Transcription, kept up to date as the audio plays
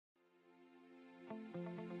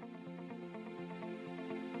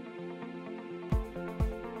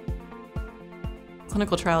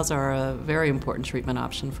clinical trials are a very important treatment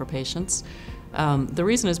option for patients. The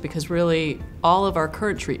reason is because really all of our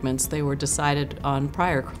current treatments, they were decided on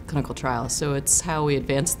prior clinical trials. So it's how we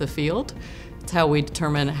advance the field, it's how we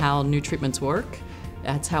determine how new treatments work,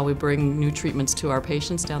 that's how we bring new treatments to our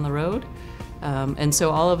patients down the road. And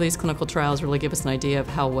so all of these clinical trials really give us an idea of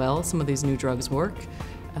how well some of these new drugs work,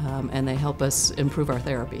 and they help us improve our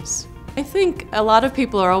therapies. I think a lot of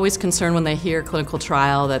people are always concerned when they hear clinical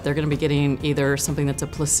trial that they're going to be getting either something that's a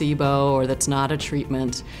placebo or that's not a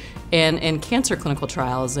treatment. And in cancer clinical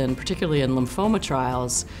trials, and particularly in lymphoma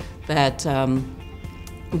trials, that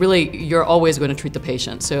really you're always going to treat the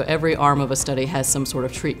patient. So every arm of a study has some sort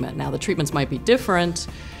of treatment. Now the treatments might be different,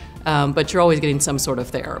 but you're always getting some sort of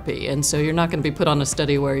therapy. And so you're not going to be put on a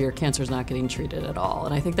study where your cancer is not getting treated at all.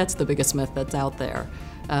 And I think that's the biggest myth that's out there.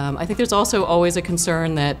 I think there's also always a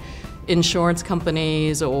concern that insurance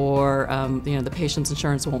companies or the patient's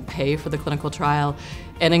insurance won't pay for the clinical trial.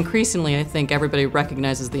 And increasingly, I think everybody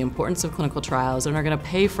recognizes the importance of clinical trials and are going to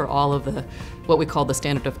pay for all of the what we call the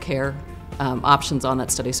standard of care options on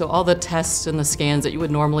that study. So all the tests and the scans that you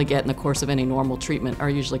would normally get in the course of any normal treatment are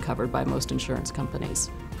usually covered by most insurance companies.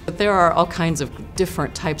 But there are all kinds of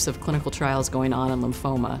different types of clinical trials going on in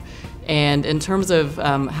lymphoma. And in terms of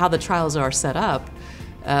how the trials are set up,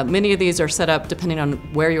 many of these are set up depending on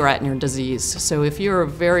where you're at in your disease. So if you're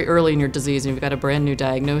very early in your disease and you've got a brand new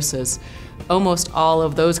diagnosis, almost all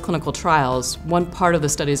of those clinical trials, one part of the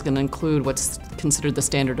study is going to include what's considered the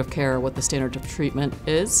standard of care, what the standard of treatment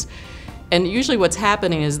is. And usually what's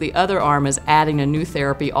happening is the other arm is adding a new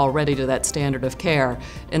therapy already to that standard of care.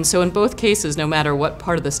 And so in both cases, no matter what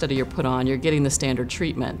part of the study you're put on, you're getting the standard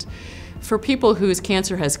treatment. For people whose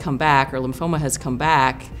cancer has come back or lymphoma has come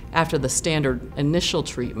back after the standard initial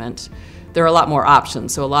treatment, there are a lot more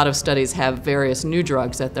options. So a lot of studies have various new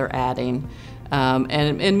drugs that they're adding.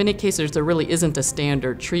 And in many cases, there really isn't a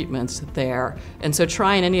standard treatment there. And so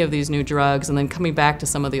trying any of these new drugs and then coming back to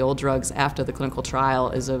some of the old drugs after the clinical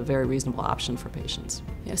trial is a very reasonable option for patients.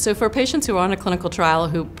 Yeah, so for patients who are on a clinical trial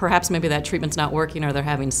who perhaps maybe that treatment's not working or they're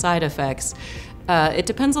having side effects, it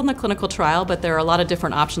depends on the clinical trial, but there are a lot of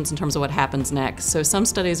different options in terms of what happens next. So some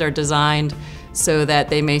studies are designed so that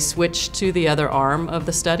they may switch to the other arm of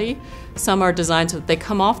the study. Some are designed so that they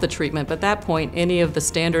come off the treatment, but at that point, any of the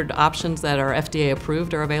standard options that are FDA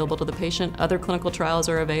approved are available to the patient. Other clinical trials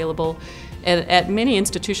are available. And at many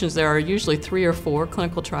institutions, there are usually 3 or 4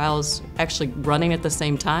 clinical trials actually running at the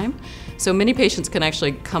same time. So many patients can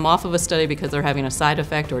actually come off of a study because they're having a side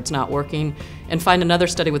effect or it's not working and find another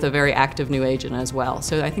study with a very active new agent as well.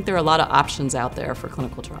 So I think there are a lot of options out there for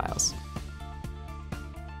clinical trials.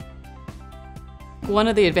 One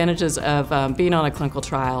of the advantages of being on a clinical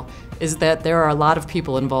trial is that there are a lot of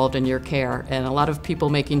people involved in your care and a lot of people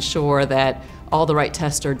making sure that all the right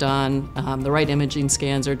tests are done, the right imaging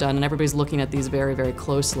scans are done, and everybody's looking at these very, very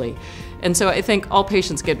closely. And so I think all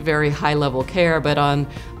patients get very high-level care, but on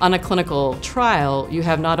a clinical trial, you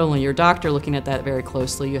have not only your doctor looking at that very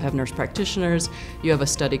closely, you have nurse practitioners, you have a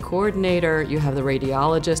study coordinator, you have the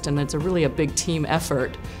radiologist, and it's really a big team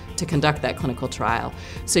effort to conduct that clinical trial.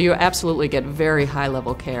 So you absolutely get very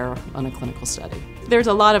high-level care on a clinical study. There's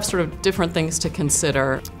a lot of sort of different things to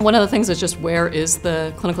consider. One of the things is just where is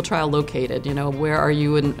the clinical trial located? You know, where are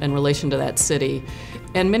you in relation to that city?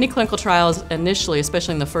 And many clinical trials initially,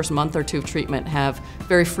 especially in the first month or 2 of treatment, have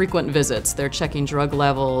very frequent visits. They're checking drug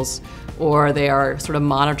levels, or they are sort of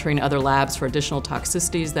monitoring other labs for additional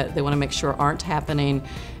toxicities that they want to make sure aren't happening.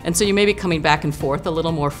 And so you may be coming back and forth a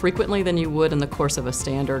little more frequently than you would in the course of a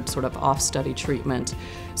standard sort of off-study treatment.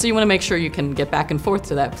 So you want to make sure you can get back and forth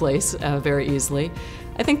to that place very easily.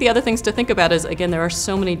 I think the other things to think about is, again, there are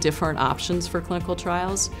so many different options for clinical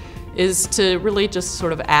trials, is to really just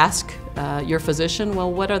sort of ask your physician,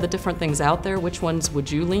 well, what are the different things out there? Which ones would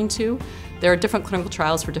you lean to? There are different clinical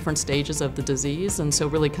trials for different stages of the disease, and so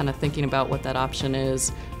really kind of thinking about what that option is,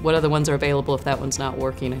 what other ones are available if that one's not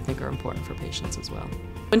working, I think are important for patients as well.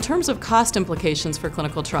 In terms of cost implications for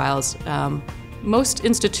clinical trials, most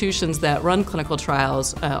institutions that run clinical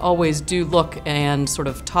trials always do look and sort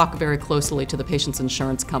of talk very closely to the patient's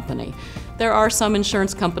insurance company. There are some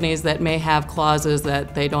insurance companies that may have clauses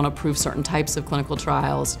that they don't approve certain types of clinical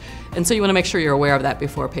trials, and so you want to make sure you're aware of that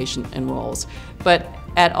before a patient enrolls. But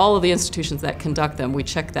at all of the institutions that conduct them, we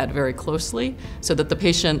check that very closely so that the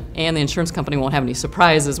patient and the insurance company won't have any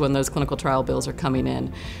surprises when those clinical trial bills are coming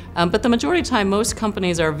in. But the majority of the time, most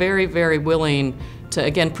companies are very, very willing to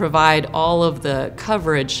again provide all of the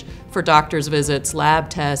coverage for doctor's visits, lab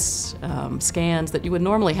tests, scans that you would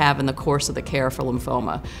normally have in the course of the care for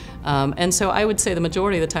lymphoma. And so I would say the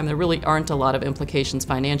majority of the time there really aren't a lot of implications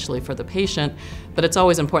financially for the patient, but it's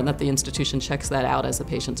always important that the institution checks that out as the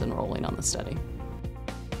patient's enrolling on the study.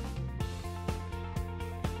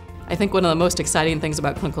 I think one of the most exciting things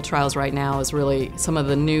about clinical trials right now is really some of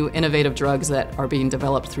the new innovative drugs that are being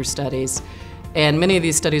developed through studies. And many of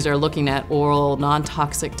these studies are looking at oral,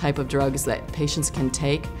 non-toxic type of drugs that patients can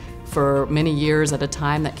take for many years at a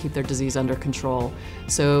time that keep their disease under control.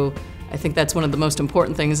 So I think that's one of the most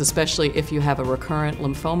important things, especially if you have a recurrent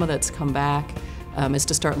lymphoma that's come back, is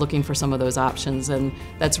to start looking for some of those options. And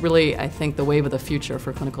that's really, I think, the wave of the future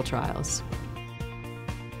for clinical trials.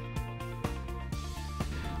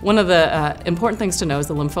 One of the important things to know is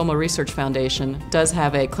the Lymphoma Research Foundation does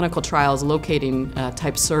have a clinical trials locating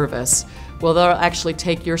type service. Well, they'll actually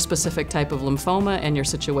take your specific type of lymphoma and your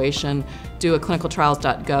situation, do a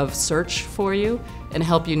clinicaltrials.gov search for you, and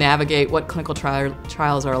help you navigate what clinical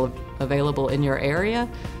trials are available in your area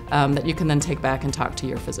that you can then take back and talk to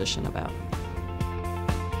your physician about.